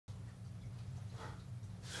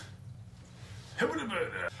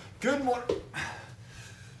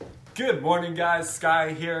Good morning guys,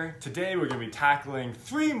 Sky here. Today we're going to be tackling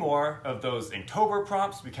 3 more of those Inktober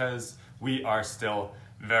prompts because we are still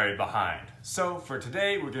very behind. So for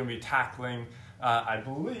today we're going to be tackling, I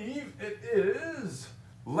believe it is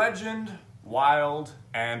Legend, Wild,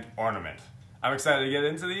 and Ornament. I'm excited to get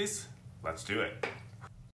into these. Let's do it.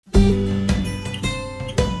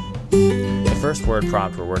 The first word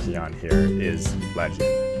prompt we're working on here is Legend.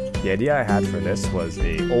 The idea I had for this was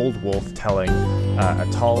an old wolf telling a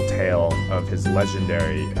tall tale of his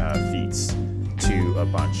legendary feats to a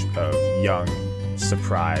bunch of young,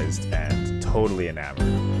 surprised, and totally enamored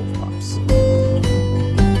wolf pups.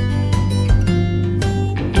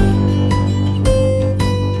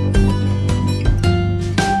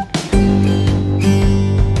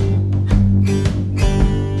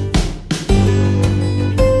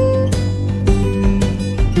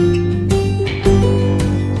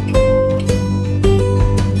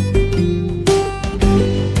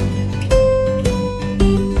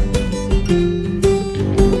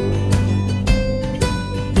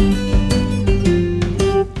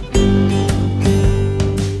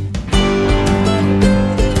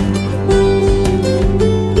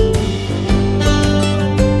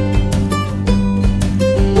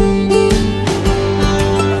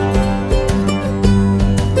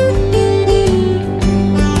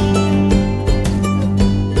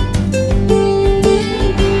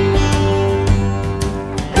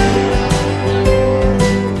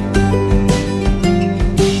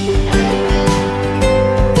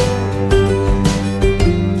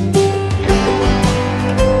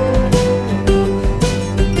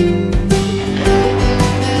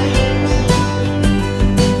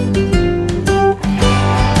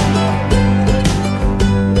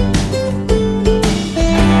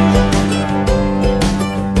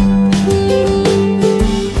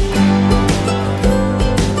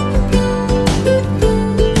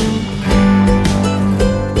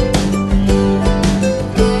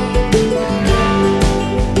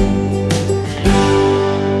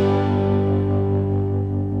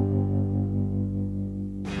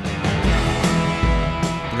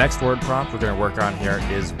 The next word prompt we're going to work on here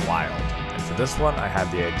is wild. And for this one, I had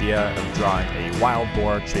the idea of drawing a wild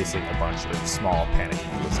boar chasing a bunch of small panicky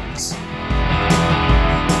lizards.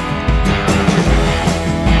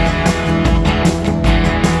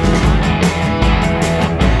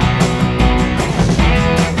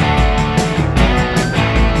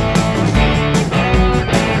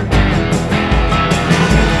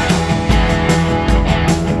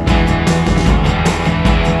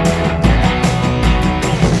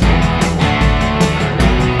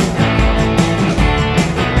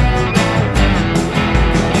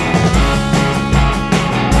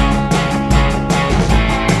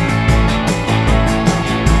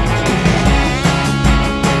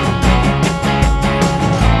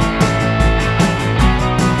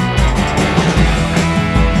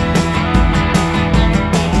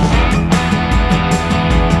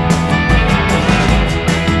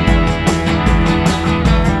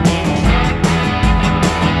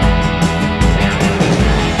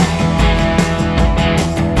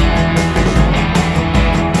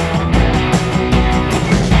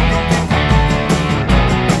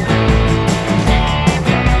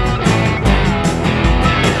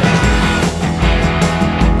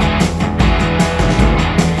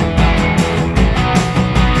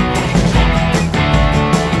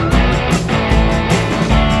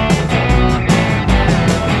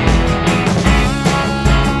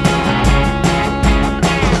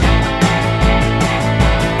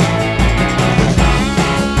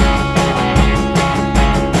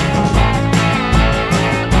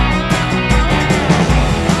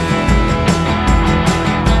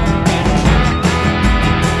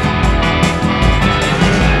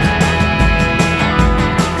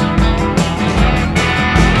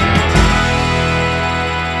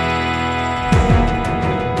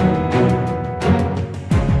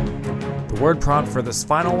 Word prompt for this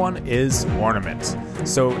final one is ornament.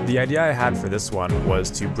 So the idea I had for this one was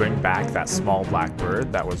to bring back that small black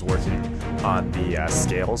bird that was working on the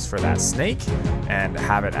scales for that snake and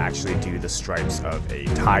have it actually do the stripes of a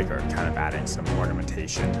tiger, kind of adding some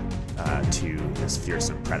ornamentation to this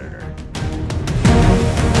fearsome predator.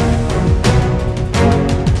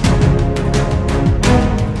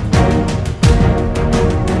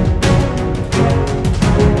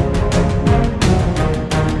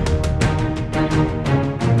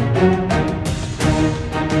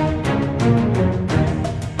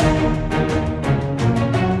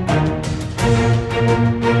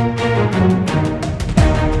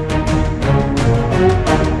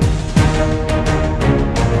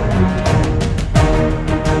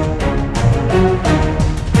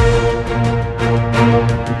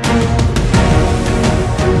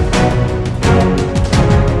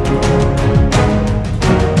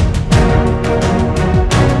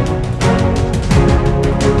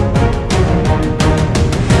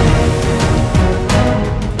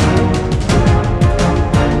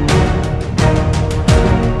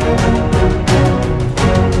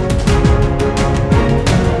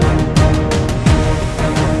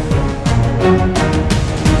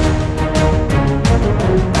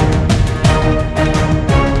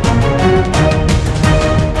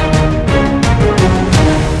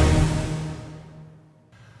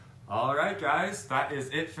 guys, that is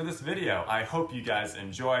it for this video. I hope you guys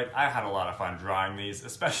enjoyed. I had a lot of fun drawing these,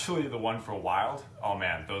 especially the one for Wild. Oh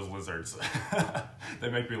man, those lizards. They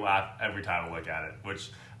make me laugh every time I look at it, which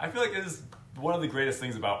I feel like is one of the greatest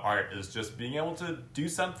things about art, is just being able to do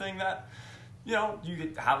something that, you know, you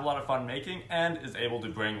could have a lot of fun making and is able to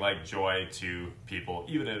bring like joy to people,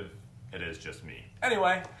 even if it is just me.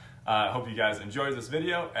 Anyway, I hope you guys enjoyed this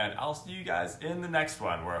video, and I'll see you guys in the next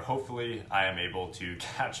one, where hopefully I am able to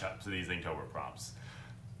catch up to these Inktober prompts.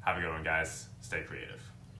 Have a good one, guys. Stay creative.